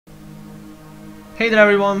Hey there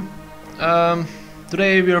everyone,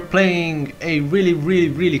 today we are playing a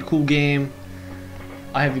really cool game.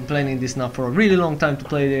 I have been playing this now for a really long time to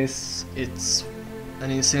play this. It's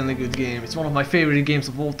an insanely good game. It's one of my favorite games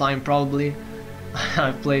of all time probably.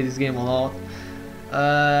 I've played this game a lot.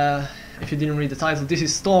 If you didn't read the title, this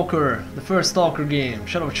is S.T.A.L.K.E.R, the first S.T.A.L.K.E.R game,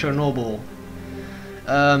 Shadow of Chernobyl.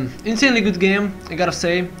 Insanely good game, I gotta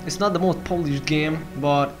say. It's not the most polished game,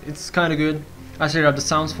 but it's kinda good. I still have the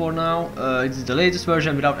sounds for now. It's the latest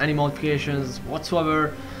version without any modifications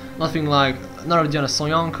whatsoever. Nothing like Narodzena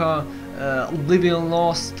Soyanka, Oblivion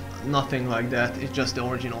Lost, nothing like that. It's just the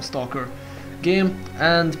original S.T.A.L.K.E.R game.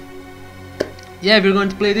 And yeah, we're going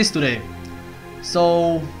to play this today.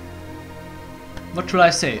 So what should I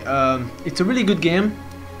say? It's a really good game,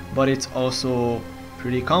 but it's also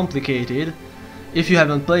pretty complicated if you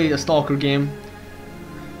haven't played a S.T.A.L.K.E.R game,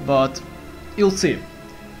 but you'll see.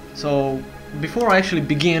 So before I actually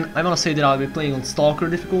begin, I want to say that I'll be playing on S.T.A.L.K.E.R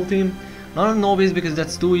difficulty, not on novice because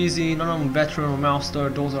that's too easy, not on veteran or master,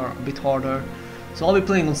 those are a bit harder. So I'll be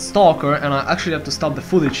playing on S.T.A.L.K.E.R, and I actually have to stop the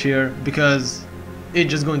footage here because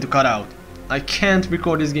it's just going to cut out. I can't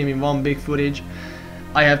record this game in one big footage.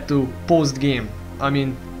 I have to pause the game, I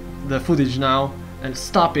mean the footage now, and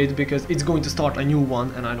stop it because it's going to start a new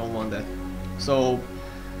one and I don't want that. So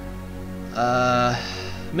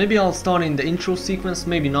maybe I'll start in the intro sequence,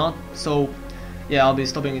 maybe not. So yeah, I'll be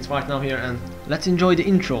stopping it right now here, and let's enjoy the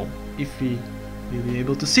intro if we will be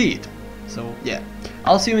able to see it. So yeah,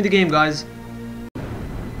 I'll see you in the game, guys.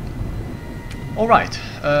 Alright,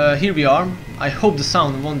 here we are. I hope the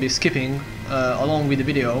sound won't be skipping along with the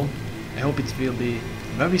video. I hope it will be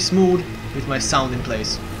very smooth with my sound in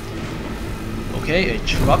place. Okay, a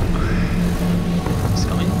truck is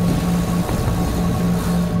coming.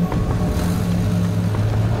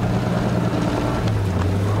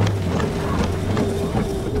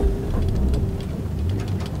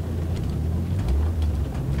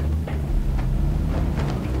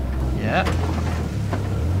 Yeah.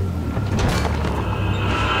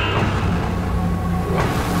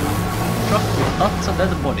 Truck with lots of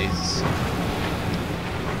dead bodies.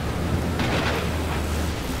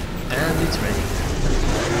 And it's ready.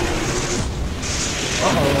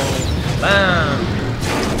 Uh-oh. Bam!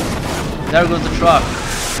 There goes the truck.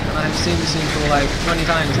 And I've seen this intro like 20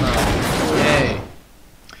 times now. Yay.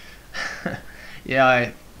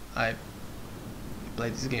 Yeah, I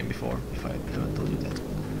played this game before, if I haven't told you that.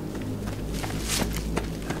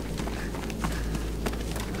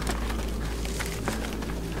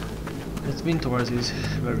 This wind towards is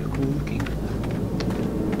very cool looking.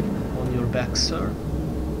 On your back, sir.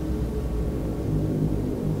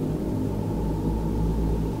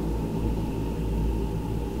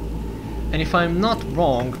 And if I'm not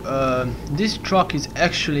wrong, this truck is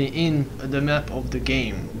actually in the map of the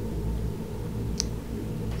game.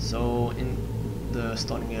 So in the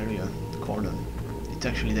starting area, Cordon, it's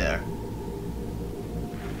actually there.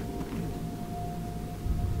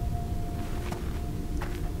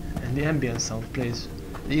 And the ambient sound plays,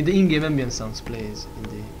 the in-game ambient sounds plays in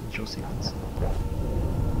the intro sequence.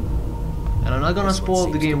 And I'm not gonna spoil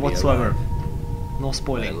the game whatsoever. No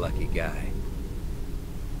spoiling. What a lucky guy.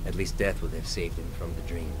 At least death would have saved him from the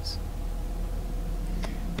dreams.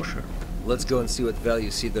 For sure. Let's go and see what value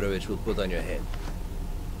Sidorovich will put on your head.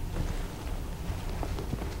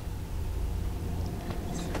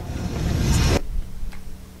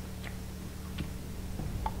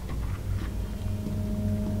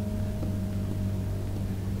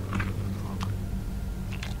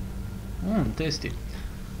 Tasty.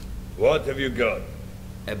 What have you got?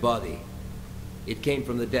 A body. It came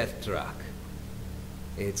from the death truck.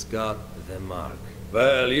 It's got the mark.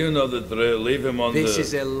 Well, you know the drill. Leave him on This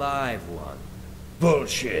is a live one.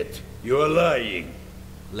 Bullshit. You are lying.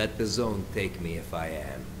 Let the zone take me if I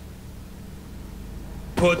am.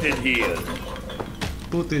 Put it here.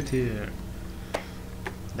 Put it here.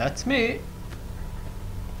 That's me.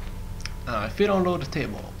 I fit on the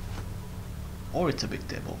table. Or it's a big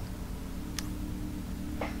table.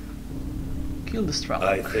 Kill the strap.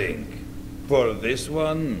 I think. For this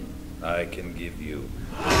one, I can give you.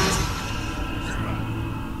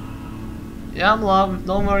 Yeah, I'm alive.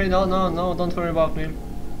 Don't worry. No, don't worry about me.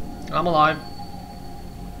 I'm alive.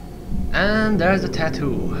 And there's the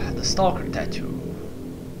tattoo. The S.T.A.L.K.E.R tattoo.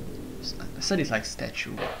 I said it's like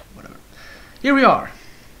statue, whatever. Here we are.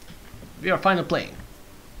 We are finally playing.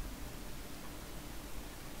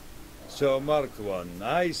 So, marked one,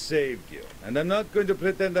 I saved you. And I'm not going to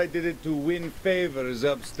pretend I did it to win favors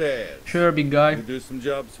upstairs. Sure, big guy. You do some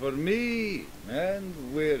jobs for me, and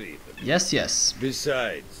we're even. Yes, yes.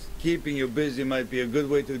 Besides, keeping you busy might be a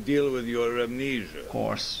good way to deal with your amnesia. Of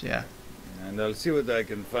course, yeah. and I'll see what I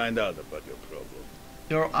can find out about your problem.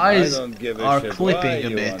 Your I eyes don't give a are shit clipping why a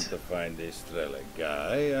you bit. want to find this S.T.A.L.K.E.R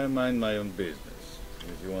guy. I mind my own business.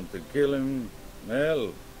 If you want to kill him,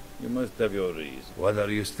 well, you must have your reason. What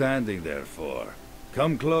are you standing there for?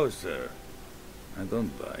 Come closer. I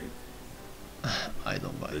don't bite. I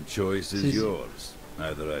don't buy The it. choice is yours.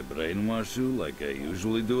 Either I brainwash you like I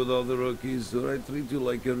usually do with all the rookies, or I treat you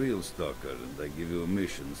like a real stalker and I give you a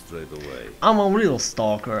mission straight away. I'm a real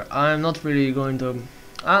stalker. I'm not really going to...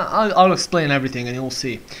 I'll explain everything and you'll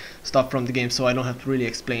see stuff from the game, so I don't have to really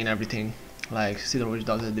explain everything like Sidorwich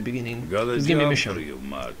does at the beginning. Got a Just give me a job mission. for you,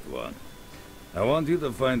 Marked One. I want you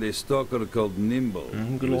to find a stalker called Nimble.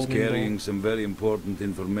 Good He was old Nimble. carrying some very important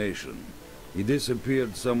information. He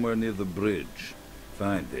disappeared somewhere near the bridge.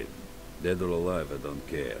 Find him. Dead or alive, I don't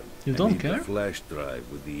care. You I don't need care? the flash drive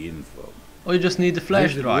with the info. Oh, you just need the flash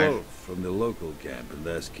Visit drive. Wolf from the local camp and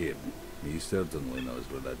ask him. He certainly knows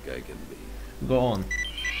where that guy can be. Go on.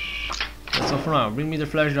 That's all for now. Bring me the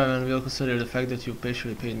flash drive and we'll consider the fact that you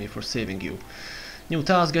patiently paid me for saving you. New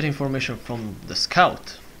task, get information from the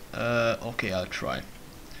scout. Okay, I'll try.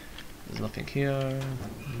 There's nothing here.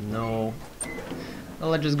 No.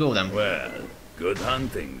 Well, let's just go then. Well, good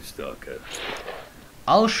hunting, stalker.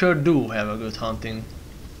 I'll sure do have a good hunting.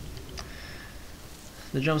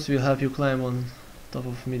 The jumps will help you climb on top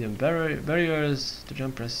of medium barriers. To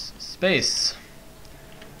jump, press space.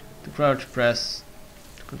 To crouch, press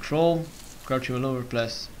control. Crouching will lower,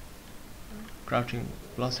 press crouching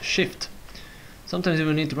plus shift. Sometimes you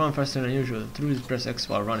will need to run faster than usual. To do this, press X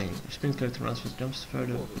while running. Your sprint character runs with jumps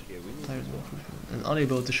further, tires more frequent, and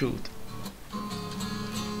unable to shoot.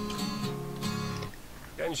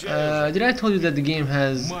 Did I tell you that the game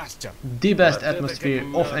has the best atmosphere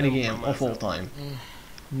of any game of all time?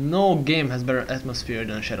 No game has better atmosphere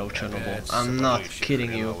than Shadow of Chernobyl. I'm not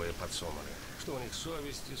kidding you.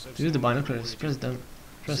 To use the binoculars, press them.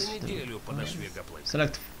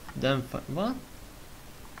 Select them. What?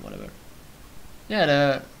 Whatever.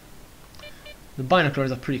 Yeah, the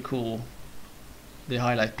binoculars are pretty cool. They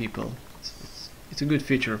highlight people. It's a good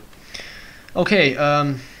feature. Okay,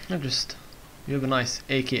 you have a nice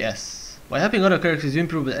AKS. By helping other characters, you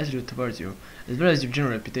improve the attitude towards you, as well as your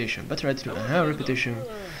general reputation. Better attitude and higher reputation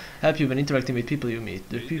help you when interacting with people you meet.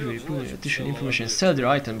 The people you improve additional information, sell their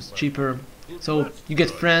items cheaper. So you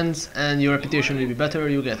get friends and your reputation will be better,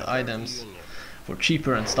 you get items for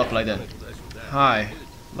cheaper and stuff like that. Hi,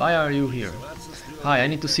 why are you here? Hi, I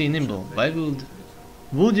need to see Nimble. Why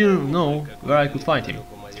would you know where I could find him?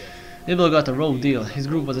 Nimble got a raw deal. His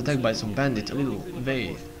group was attacked by some bandits a little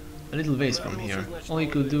ways from here. All he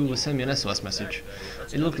could do was send me an SOS message.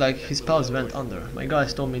 It looked like his pals went under. My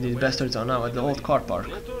guys told me these bastards are now at the old car park.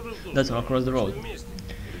 That's one across the road.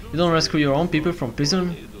 You don't rescue your own people from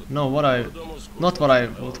prison? No, not what I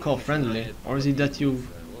would call friendly. Or is it that you're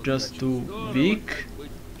just too weak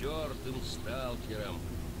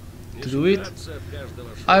to do it?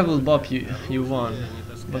 I will bob you one.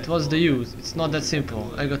 But what's the use? It's not that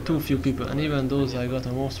simple. I got too few people, and even those I got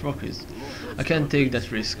are most rookies. I can't take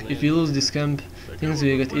that risk. If we lose this camp, things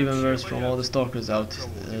will get even worse from all the stalkers out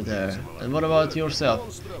there. And what about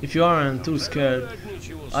yourself? If you aren't too scared,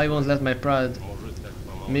 I won't let my pride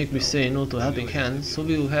make me say no to helping hands, so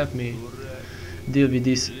will you help me deal with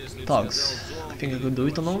these thugs? I think I could do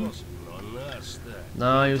it alone?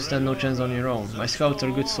 Nah, you stand no chance on your own. My scouts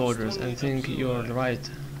are good soldiers and think you're right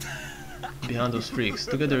behind those freaks.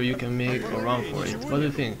 Together you can make a run for it. What do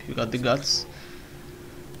you think? You got the guts?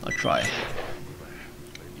 I'll try.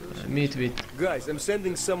 Meet with... Guys, I'm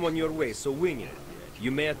sending someone your way, so wing it.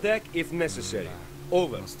 You may attack if necessary.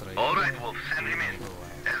 Over. Alright, Wolf, send him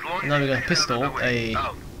in. Now we got a pistol, a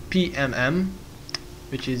PMM,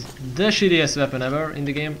 which is the shittiest weapon ever in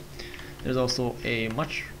the game. There's also a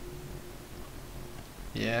much...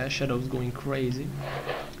 Yeah, Shadow's going crazy.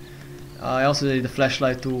 I also did the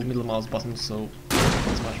flashlight to middle mouse button, so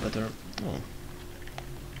it's much better. Oh.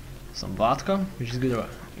 Some vodka, which is good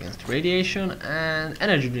against radiation, and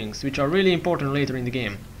energy drinks, which are really important later in the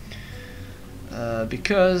game.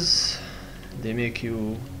 Because they make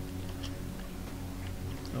you...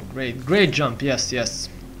 Oh, great jump, yes.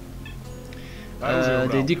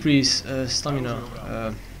 They decrease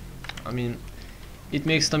stamina. I mean, it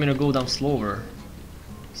makes stamina go down slower.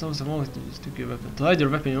 To hide your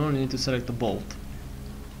weapon, you only need to select a bolt.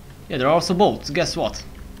 Yeah, there are also bolts. Guess what?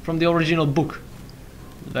 From the original book,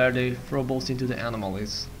 where they throw bolts into the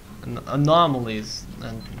anomalies, and I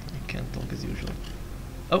can't talk as usual.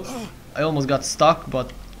 Oh, I almost got stuck,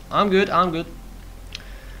 but I'm good.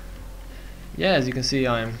 Yeah, as you can see,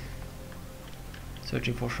 I'm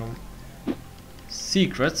searching for some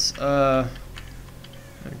secrets. I'm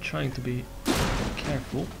trying to be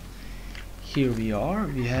careful. Here we are.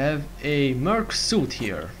 We have a merc suit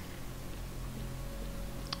here.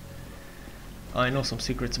 I know some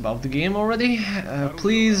secrets about the game already.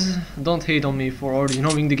 Please don't hate on me for already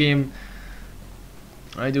knowing the game.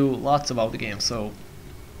 I do lots about the game, so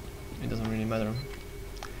it doesn't really matter.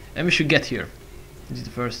 And we should get here. This is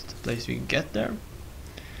the first place we get there.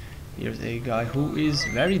 Here's a guy who is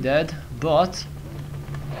very dead, but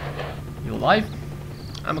you alive?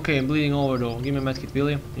 I'm okay, I'm bleeding over though. Give me a medkit, will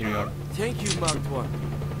you? Here you are. Thank you, Mark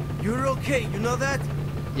 1. You're okay, you know that?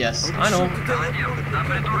 Yes, I know.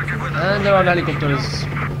 And And there are helicopters.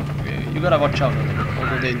 You gotta watch out on them,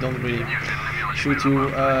 although they don't really shoot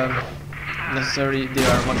you necessarily. They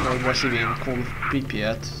are much more aggressive in Call of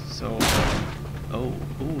Pripyat. So, oh,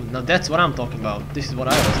 now that's what I'm talking about. This is what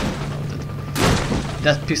I was talking about.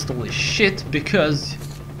 That pistol is shit because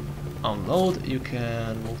unload. You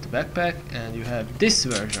can move the backpack, and you have this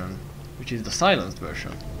version, which is the silenced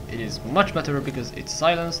version. It is much better because it's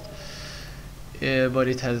silenced. But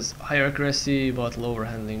it has higher accuracy but lower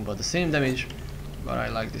handling but the same damage, but I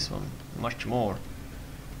like this one much more.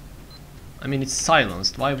 I mean, it's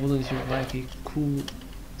silenced, why wouldn't you like a cool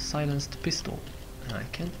silenced pistol? And I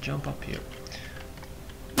can't jump up here.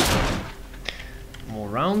 More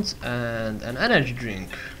rounds and an energy drink.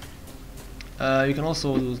 You can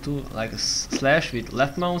also do like a slash with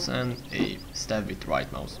left mouse and a stab with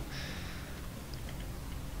right mouse.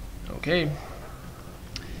 Okay.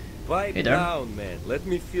 Pipe Hey there. down, man. Let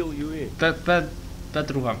me fill you in.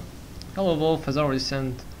 Petruha. Hello, Wolf has already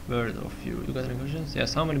sent word of you. You got any questions?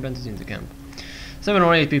 Yes, how many bandits in the camp? 7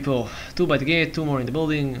 or 8 people. 2 by the gate, 2 more in the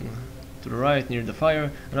building, to the right near the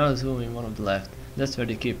fire, another 2 in one of the left. That's where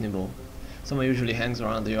they keep Nibble. Someone usually hangs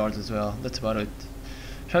around the yards as well. That's about it.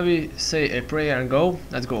 Shall we say a prayer and go?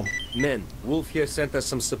 Let's go. Men, Wolf here sent us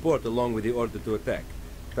some support along with the order to attack.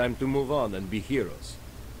 Time to move on and be heroes.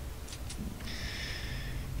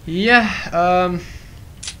 Yeah,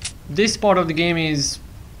 this part of the game is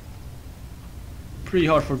pretty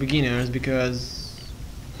hard for beginners because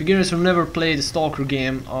beginners who never played the S.T.A.L.K.E.R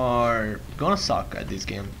game are gonna suck at this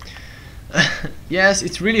game. Yes,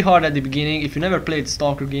 it's really hard at the beginning. If you never played the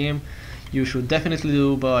S.T.A.L.K.E.R game, you should definitely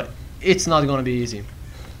do, but it's not gonna be easy.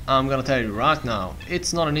 I'm gonna tell you right now,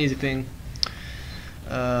 it's not an easy thing.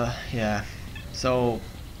 Yeah, so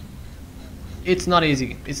it's not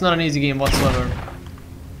easy. It's not an easy game whatsoever.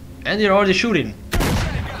 And you're already shooting.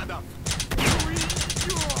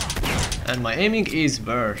 And my aiming is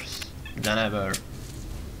worse than ever.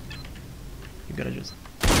 You gotta just...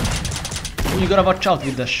 You gotta watch out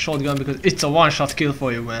with the shotgun because it's a one-shot kill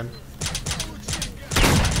for you, man.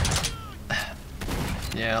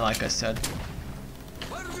 Yeah, like I said.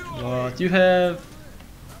 But you have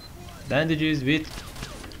bandages which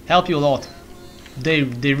help you a lot. They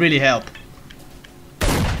really help.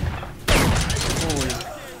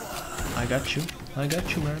 I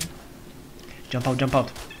got you, man. Jump out, jump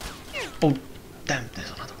out. Oh, damn,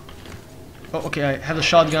 there's another one. Oh, okay, I have the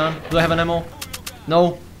shotgun. Do I have an ammo?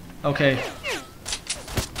 No? Okay.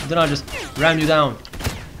 Then I'll just ram you down.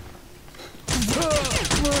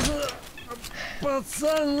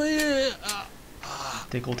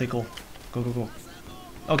 Take all, take all. Go, go, go.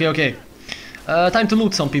 Okay, okay. Time to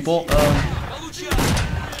loot some people.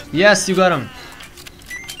 Yes, you got him.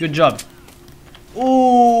 Good job.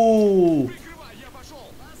 Ooh!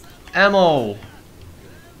 Ammo!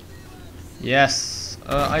 Yes,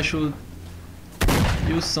 I should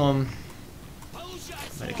use some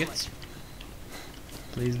medikits.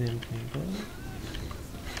 Please let me go.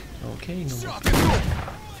 Okay, no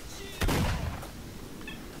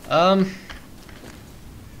more.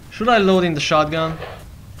 Should I load in the shotgun?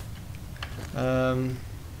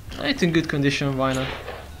 It's in good condition, why not?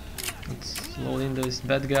 Let's load in this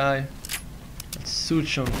bad guy. Let's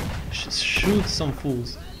shoot some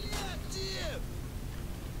fools.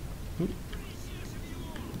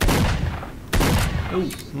 Oh,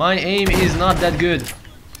 my aim is not that good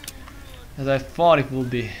as I thought it would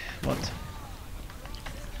be. What?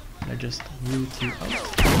 I just loot you out.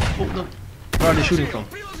 Oh no! Where are they shooting from?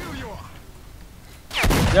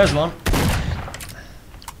 There's one.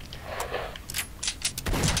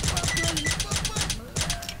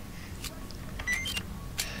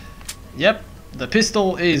 Yep, the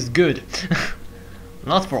pistol is good.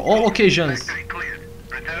 Not for all occasions. Factory cleared.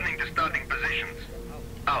 Returning to starting positions.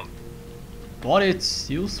 Out. But it's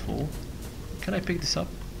useful. Can I pick this up?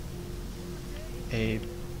 A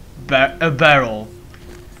barrel.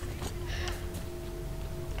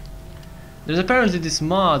 There's apparently this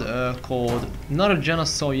mod called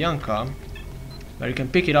S.T.A.L.K.E.R where you can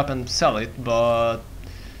pick it up and sell it, but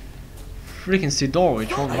freaking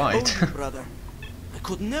Sidorwich won't buy it. Brother.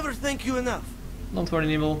 could never thank you enough. Don't worry,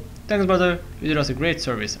 Neville. Thanks, brother. You did us a great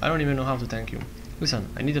service. I don't even know how to thank you. Listen,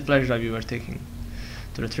 I need the flash drive you were taking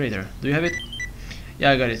to the trader. Do you have it?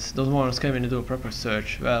 Yeah, I got it. Those morons came in to do a proper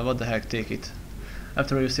search. Well, what the heck, take it.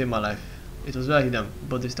 After all, you saved my life. It was well hidden,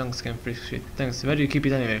 but these tanks can freak shit. Thanks. Where do you keep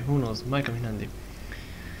it anyway? Who knows? Might come in handy.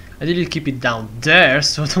 I didn't keep it down there,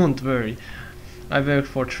 so don't worry. I've worked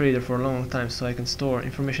for a trader for a long time, so I can store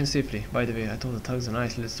information safely. By the way, I told the thugs a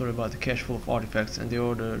nice little story about the cache full of artifacts, and they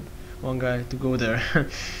ordered one guy to go there.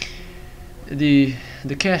 The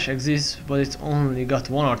cache exists, but it's only got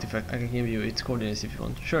one artifact. I can give you its coordinates if you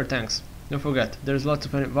want. Sure, thanks. Don't forget, there's lots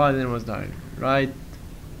of wild animals there, right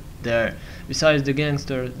there. Besides the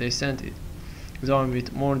gangster they sent it was armed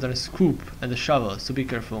with more than a scoop and a shovel, so be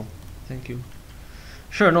careful. Thank you.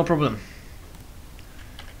 Sure, no problem.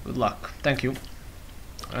 Good luck. Thank you.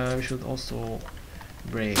 We should also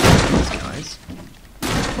break these guys,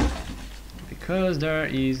 because there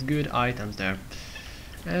is good items there.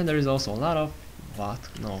 And there is also a lot of what?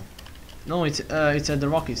 No, it's at the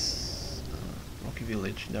Rocky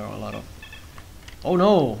Village. There are a lot of. Oh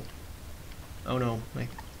no! Oh no! I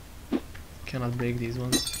cannot break these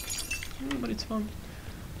ones, but it's fun.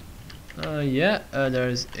 Yeah,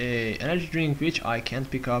 there's a energy drink which I can't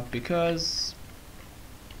pick up because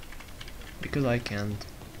I can't.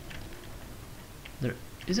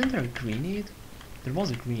 Isn't there a grenade? There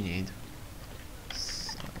was a grenade.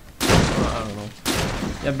 I don't know.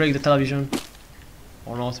 Yeah, break the television.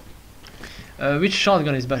 Or not. Which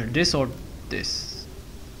shotgun is better? This or this?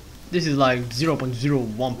 This is like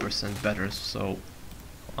 0.01% better, so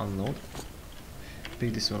unload.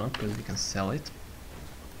 Pick this one up because we can sell it.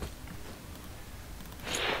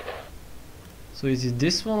 So is it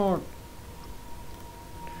this one or?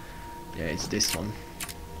 Yeah, it's this one.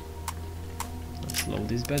 Let's load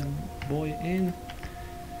this bad boy in.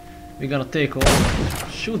 We're gonna take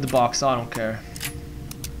off. Shoot the box, I don't care.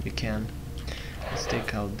 We can. Let's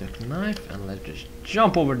take out the knife and let's just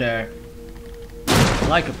jump over there.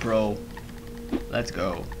 Like a pro. Let's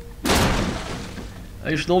go.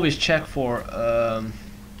 You should always check for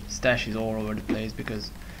stashes all over the place,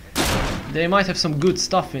 because they might have some good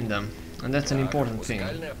stuff in them, and that's an important thing.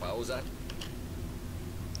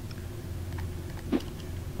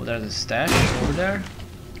 Oh, there's a stash over there.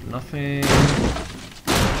 Nothing.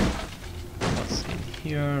 What's in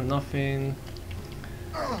here? Nothing.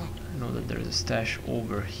 I know that there's a stash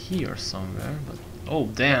over here somewhere, but oh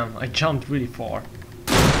damn, I jumped really far.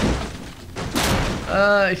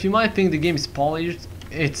 If you might think the game is polished,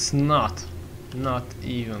 it's not. Not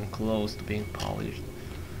even close to being polished.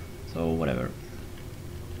 So whatever.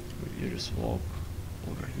 You just walk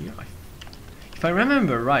over here. If I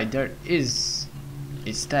remember right, there is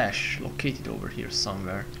a stash located over here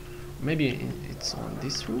somewhere. Maybe it's on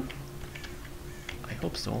this roof? I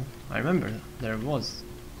hope so. I remember there was.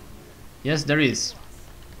 Yes, there is.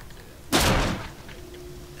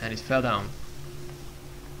 And it fell down.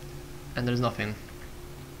 And there's nothing.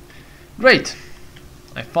 Great!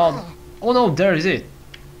 I found. Oh no, there is it!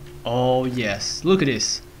 Oh yes, look at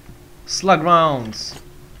this! Slug rounds!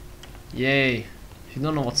 Yay! If you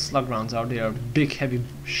don't know what slug rounds are, they are big heavy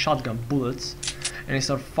shotgun bullets, and they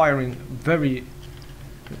start firing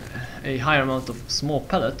a higher amount of small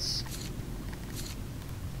pellets.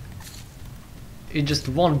 It's just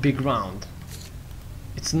one big round.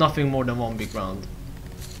 It's nothing more than one big round.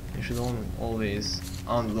 You should always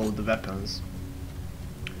unload the weapons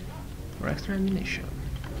for extra ammunition.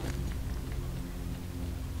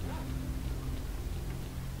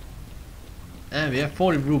 And we have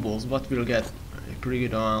 40 rubles, but we'll get a pretty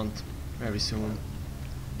good amount very soon.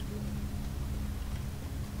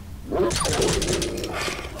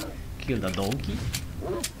 Kill the donkey.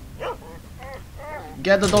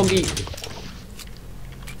 Get the doggy.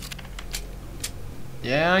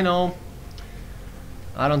 Yeah, I know.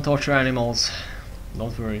 I don't torture animals.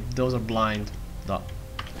 Don't worry, those are blind. Duh.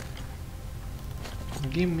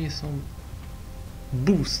 Give me some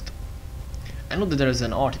boost. I know that there is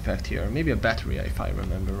an artifact here, maybe a battery if I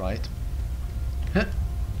remember right. Huh.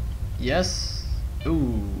 Yes.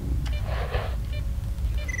 Ooh.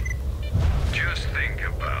 Just think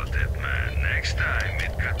about it, man. Next time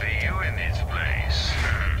it could be you in its place.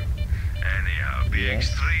 Anyhow, be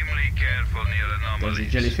extremely careful near anomalies. There's a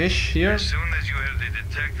jellyfish here. As soon as you hear the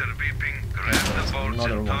detector beeping, grab the bolts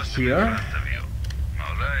another and one toss them in here. front of you.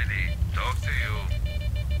 Alrighty, talk to you.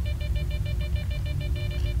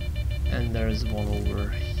 And there's one over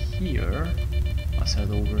here. I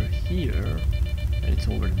said over here. And it's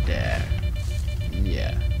over there.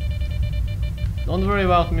 Yeah. Don't worry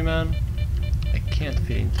about me, man. I can't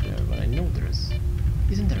fit into there, but I know there's.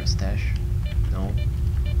 Isn't there a stash? No.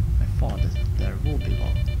 thought that there will be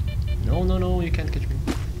one. No, no, no, you can't catch me.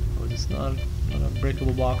 Oh, it's not a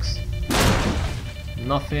breakable box.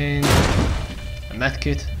 Nothing. A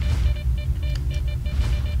medkit.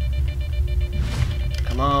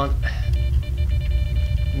 Come on.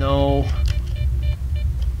 No.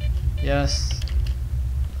 Yes.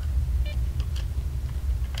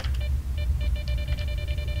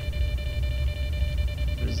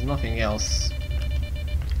 There's nothing else.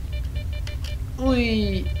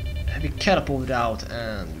 We catapulted out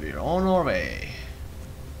and we're on our way.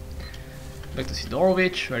 Back to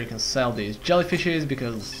Sidorovich, where you can sell these jellyfishes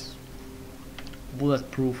because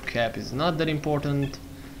bulletproof cap is not that important.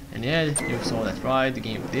 And yeah, you saw that right, the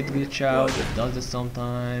game did glitch out, it does this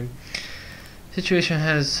sometime. Situation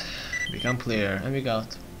has become clear and we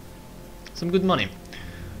got some good money.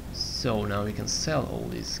 So now we can sell all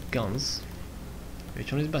these guns.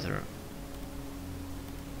 Which one is better?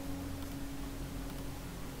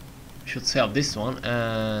 We should sell this one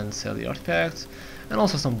and sell the artifacts. And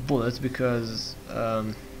also some bullets because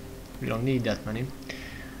we don't need that many.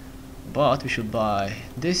 But we should buy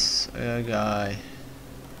this guy,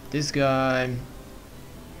 this guy.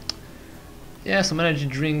 Yeah, some energy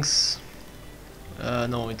drinks.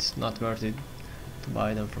 No, it's not worth it to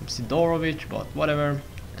buy them from Sidorovich, but whatever.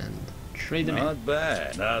 And trade them in. Not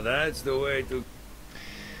bad. Now that's the way to...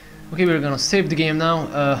 Okay, we're gonna save the game now.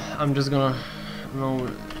 I'm just gonna,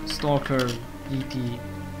 S.T.A.L.K.E.R. ET.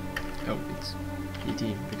 Oh, it's ET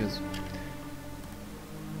because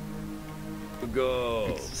go.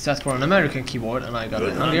 it's set for an American keyboard and I got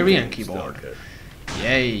a Hungarian keyboard.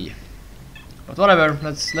 Yay! But whatever.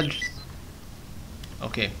 Let's just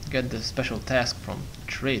okay, get the special task from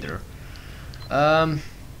trader.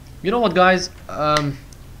 You know what, guys?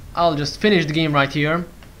 I'll just finish the game right here.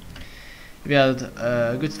 We had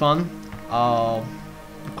good fun. I'll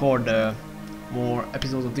record more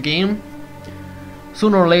episodes of the game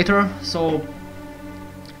sooner or later. So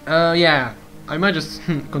yeah, I might just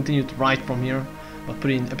continue to write from here, but put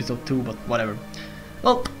in episode 2. But whatever.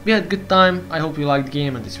 Well, we had a good time. I hope you liked the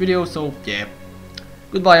game and this video. So yeah,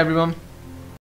 goodbye everyone.